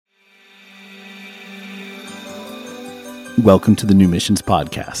welcome to the New Missions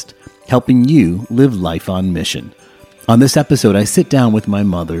Podcast, helping you live life on mission. On this episode, I sit down with my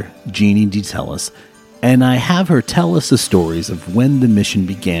mother, Jeannie DeTellis, and I have her tell us the stories of when the mission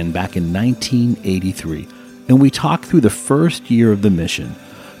began back in 1983. And we talk through the first year of the mission.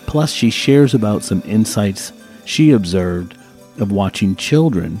 Plus, she shares about some insights she observed of watching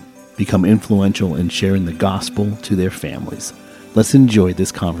children become influential in sharing the gospel to their families. Let's enjoy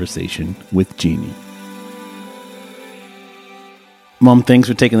this conversation with Jeannie. Mom, thanks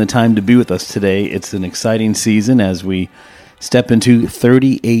for taking the time to be with us today. It's an exciting season as we step into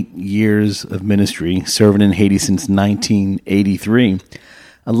 38 years of ministry, serving in Haiti since 1983.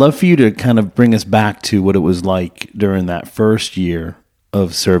 I'd love for you to kind of bring us back to what it was like during that first year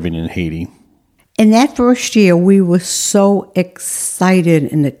of serving in Haiti. In that first year, we were so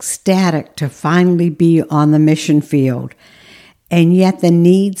excited and ecstatic to finally be on the mission field. And yet the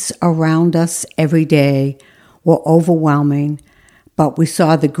needs around us every day were overwhelming. But we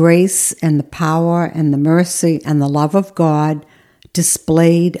saw the grace and the power and the mercy and the love of God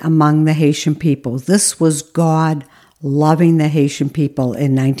displayed among the Haitian people. This was God loving the Haitian people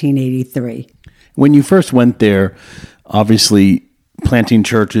in 1983. When you first went there, obviously planting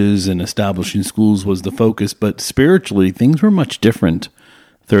churches and establishing schools was the focus, but spiritually things were much different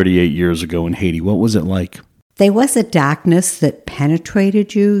 38 years ago in Haiti. What was it like? There was a darkness that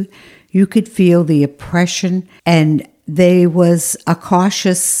penetrated you. You could feel the oppression, and there was a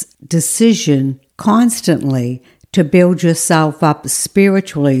cautious decision constantly to build yourself up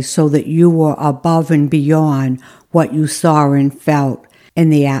spiritually so that you were above and beyond what you saw and felt in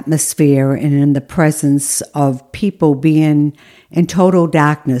the atmosphere and in the presence of people being in total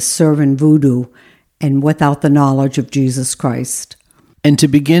darkness, serving voodoo, and without the knowledge of Jesus Christ. And to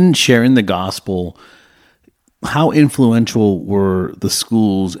begin sharing the gospel, how influential were the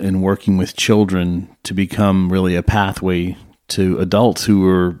schools in working with children to become really a pathway to adults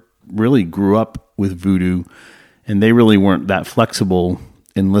who really grew up with voodoo, and they really weren't that flexible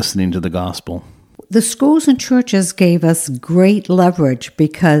in listening to the gospel? The schools and churches gave us great leverage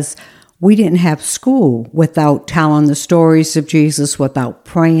because we didn't have school without telling the stories of Jesus, without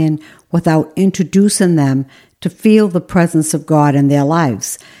praying, without introducing them to feel the presence of God in their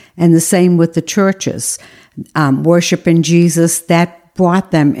lives. And the same with the churches. Worshiping Jesus, that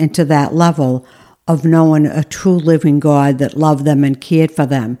brought them into that level of knowing a true living God that loved them and cared for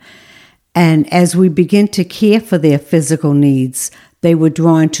them. And as we begin to care for their physical needs, they were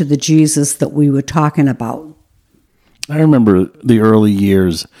drawn to the Jesus that we were talking about. I remember the early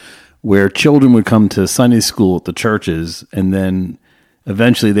years where children would come to Sunday school at the churches, and then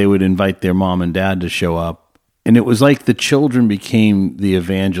eventually they would invite their mom and dad to show up. And it was like the children became the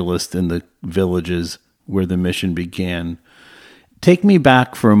evangelists in the villages where the mission began. Take me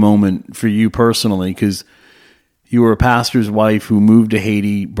back for a moment for you personally, because you were a pastor's wife who moved to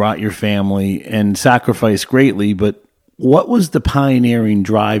Haiti, brought your family, and sacrificed greatly. But what was the pioneering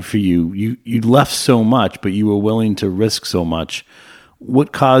drive for you? You left so much, but you were willing to risk so much.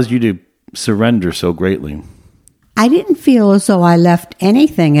 What caused you to surrender so greatly? I didn't feel as though I left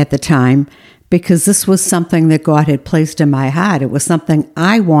anything at the time, because this was something that God had placed in my heart. It was something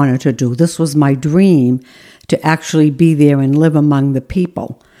I wanted to do. This was my dream, to actually be there and live among the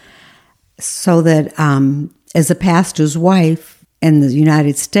people. So that as a pastor's wife in the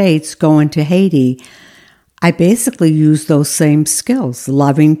United States, going to Haiti, I basically used those same skills,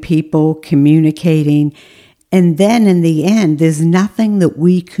 loving people, communicating. And then in the end, there's nothing that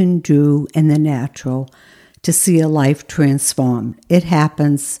we can do in the natural to see a life transformed. It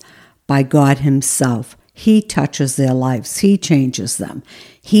happens by God himself. He touches their lives. He changes them.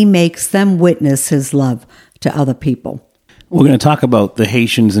 He makes them witness his love to other people. We're going to talk about the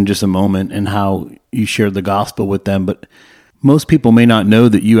Haitians in just a moment and how you shared the gospel with them, but most people may not know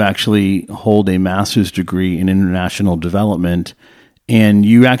that you actually hold a master's degree in international development, and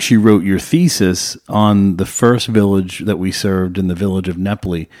you actually wrote your thesis on the first village that we served in the village of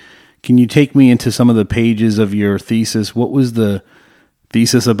Nepali. Can you take me into some of the pages of your thesis? What was the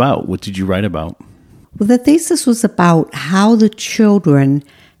thesis about? What did you write about? Well, the thesis was about how the children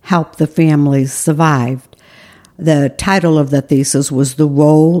helped the families survive. The title of the thesis was The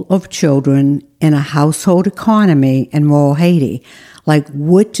Role of Children in a Household Economy in Rural Haiti. Like,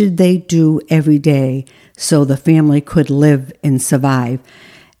 what did they do every day so the family could live and survive?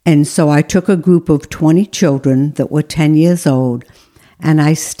 And so I took a group of 20 children that were 10 years old, and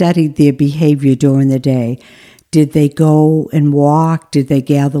I studied their behavior during the day. Did they go and walk? Did they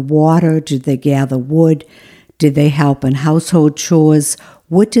gather water? Did they gather wood? Did they help in household chores?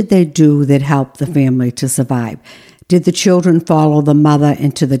 What did they do that helped the family to survive? Did the children follow the mother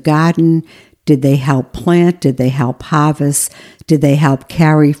into the garden? Did they help plant? Did they help harvest? Did they help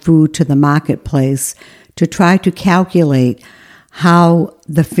carry food to the marketplace to try to calculate how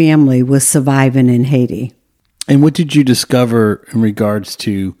the family was surviving in Haiti? And what did you discover in regards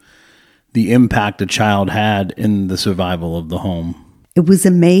to the impact a child had in the survival of the home? It was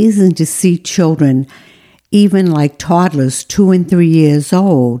amazing to see children, even like toddlers, 2 and 3 years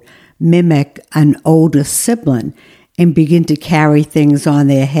old, mimic an older sibling and begin to carry things on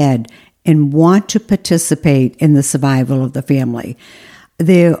their head and want to participate in the survival of the family.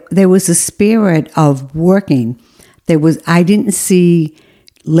 There was a spirit of working. I didn't see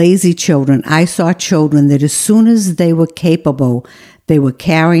lazy children. I saw children that as soon as they were capable, they were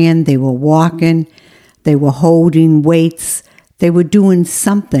carrying, they were walking, they were holding weights, they were doing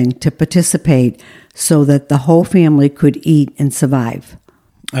something to participate so that the whole family could eat and survive.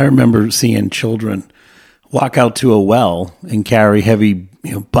 I remember seeing children walk out to a well and carry heavy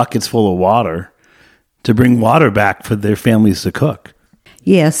buckets full of water to bring water back for their families to cook.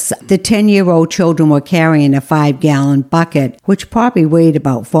 Yes, the 10-year-old children were carrying a 5-gallon bucket, which probably weighed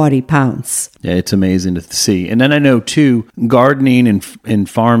about 40 pounds. Yeah, it's amazing to see. And then I know, too, gardening and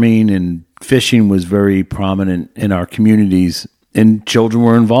farming and fishing was very prominent in our communities. And children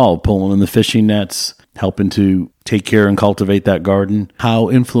were involved, pulling in the fishing nets, helping to take care and cultivate that garden. How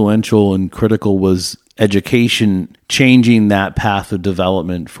influential and critical was education changing that path of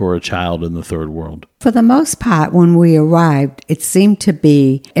development for a child in the third world? For the most part, when we arrived, it seemed to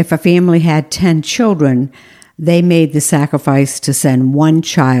be if a family had 10 children, they made the sacrifice to send one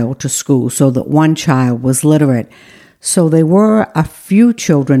child to school so that one child was literate. So there were a few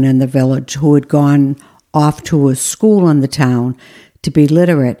children in the village who had gone off to a school in the town to be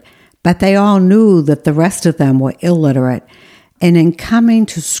literate, but they all knew that the rest of them were illiterate. And in coming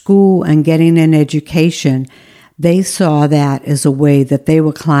to school and getting an education, they saw that as a way that they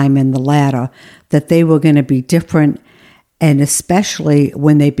were climbing the ladder, that they were going to be different, and especially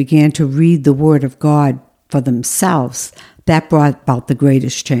when they began to read the Word of God for themselves, that brought about the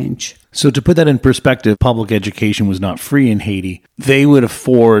greatest change. So to put that in perspective, public education was not free in Haiti. They would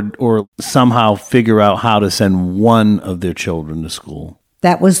afford or somehow figure out how to send one of their children to school.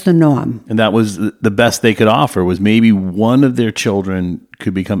 That was the norm. And that was the best they could offer, was maybe one of their children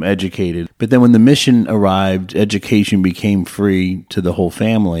could become educated. But then when the mission arrived, education became free to the whole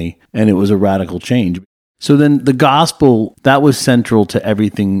family, and it was a radical change. So then the gospel, that was central to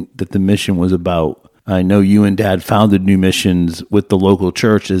everything that the mission was about. I know you and Dad founded New Missions with the local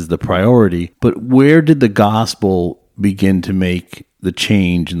church as the priority, but where did the gospel begin to make the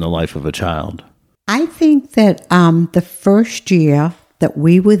change in the life of a child? I think that the first year that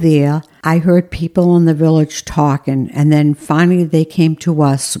we were there, I heard people in the village talking, and then finally they came to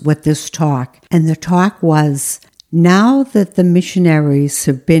us with this talk. And the talk was, now that the missionaries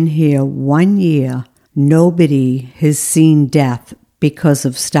have been here 1 year, nobody has seen death because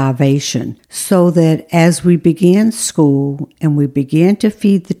of starvation. So that as we began school and we began to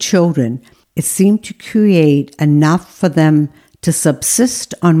feed the children, it seemed to create enough for them to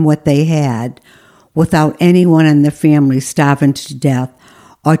subsist on what they had without anyone in the family starving to death,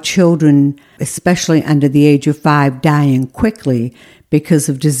 or children, especially under the age of 5, dying quickly because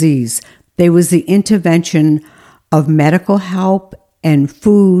of disease. There was the intervention of medical help and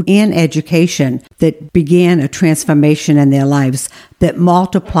food and education that began a transformation in their lives that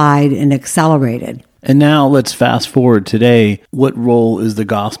multiplied and accelerated. And now let's fast forward today. What role is the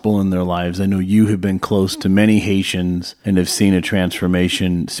gospel in their lives? I know you have been close to many Haitians and have seen a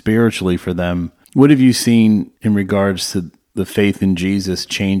transformation spiritually for them. What have you seen in regards to the faith in Jesus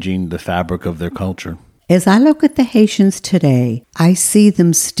changing the fabric of their culture? As I look at the Haitians today, I see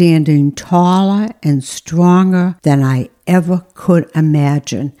them standing taller and stronger than I ever could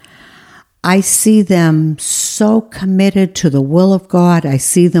imagine. I see them so committed to the will of God. I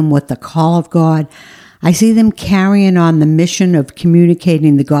see them with the call of God. I see them carrying on the mission of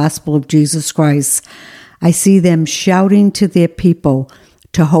communicating the gospel of Jesus Christ. I see them shouting to their people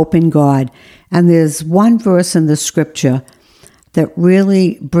to hope in God. And there's one verse in the scripture that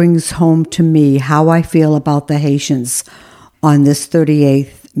really brings home to me how I feel about the Haitians on this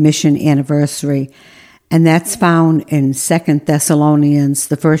 38th mission anniversary. And that's found in 2 Thessalonians,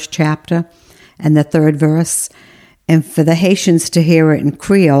 the 1st chapter, and the 3rd verse. And for the Haitians to hear it in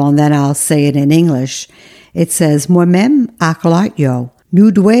Creole, and then I'll say it in English, it says, Moi-même accolat yo,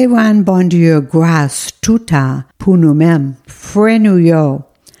 nous devons bon Dieu grâce tout temps pour nous-mêmes, frère nous yo.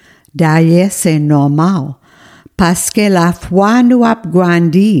 D'ailleurs, c'est normal, parce que la foi nous a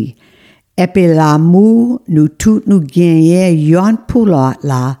grandi, et puis l'amour nous tout nous gagné yon pour l'autre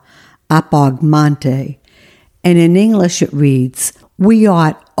là, a augmenté. And in English it reads, we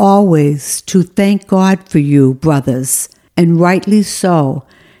ought always to thank God for you, brothers, and rightly so,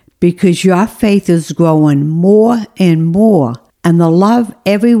 because your faith is growing more and more, and the love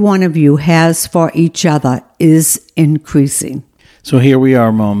every one of you has for each other is increasing. So here we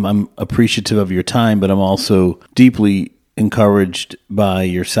are, Mom. I'm appreciative of your time, but I'm also deeply encouraged by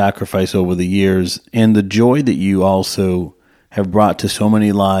your sacrifice over the years and the joy that you also have brought to so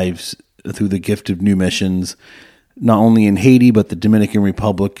many lives through the gift of New Missions, not only in Haiti, but the Dominican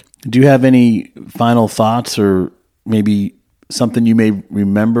Republic. Do you have any final thoughts or maybe something you may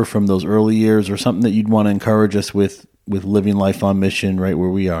remember from those early years or something that you'd want to encourage us with living life on mission right where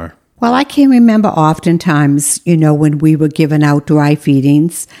we are? Well, I can remember oftentimes, when we were giving out dry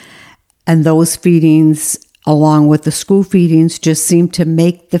feedings, and those feedings, along with the school feedings, just seemed to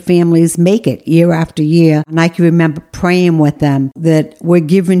make the families make it year after year. And I can remember praying with them that we're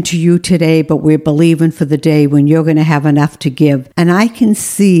giving to you today, but we're believing for the day when you're going to have enough to give. And I can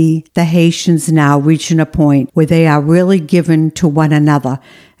see the Haitians now reaching a point where they are really giving to one another.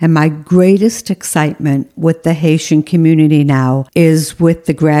 And my greatest excitement with the Haitian community now is with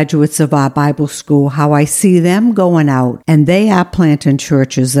the graduates of our Bible school, how I see them going out and they are planting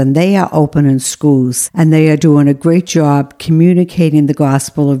churches and they are opening schools and they are doing a great job communicating the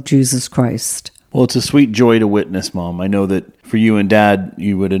gospel of Jesus Christ. Well, it's a sweet joy to witness, Mom. I know that for you and Dad,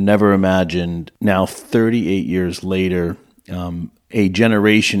 you would have never imagined now 38 years later, a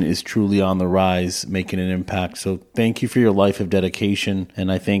generation is truly on the rise, making an impact. So thank you for your life of dedication.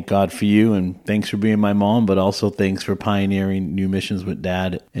 And I thank God for you. And thanks for being my mom, but also thanks for pioneering New Missions with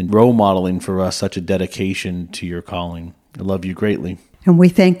Dad and role modeling for us such a dedication to your calling. I love you greatly. And we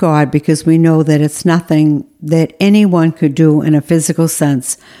thank God because we know that it's nothing that anyone could do in a physical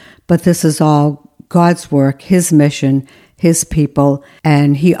sense, but this is all God's work, His mission, His people,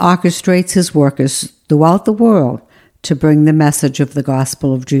 and He orchestrates His workers throughout the world to bring the message of the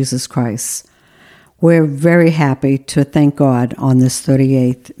gospel of Jesus Christ. We're very happy to thank God on this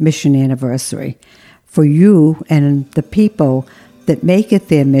 38th mission anniversary for you and the people that make it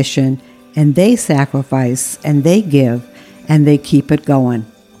their mission, and they sacrifice and they give and they keep it going.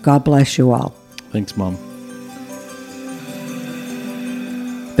 God bless you all. Thanks, Mom.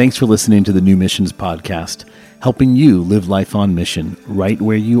 Thanks for listening to the New Missions Podcast, helping you live life on mission right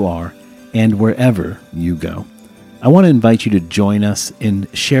where you are and wherever you go. I want to invite you to join us in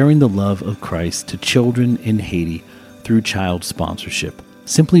sharing the love of Christ to children in Haiti through child sponsorship.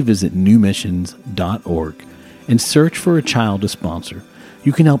 Simply visit newmissions.org and search for a child to sponsor.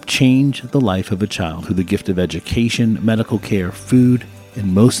 You can help change the life of a child through the gift of education, medical care, food,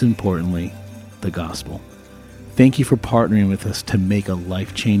 and most importantly, the gospel. Thank you for partnering with us to make a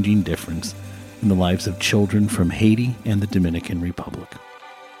life-changing difference in the lives of children from Haiti and the Dominican Republic.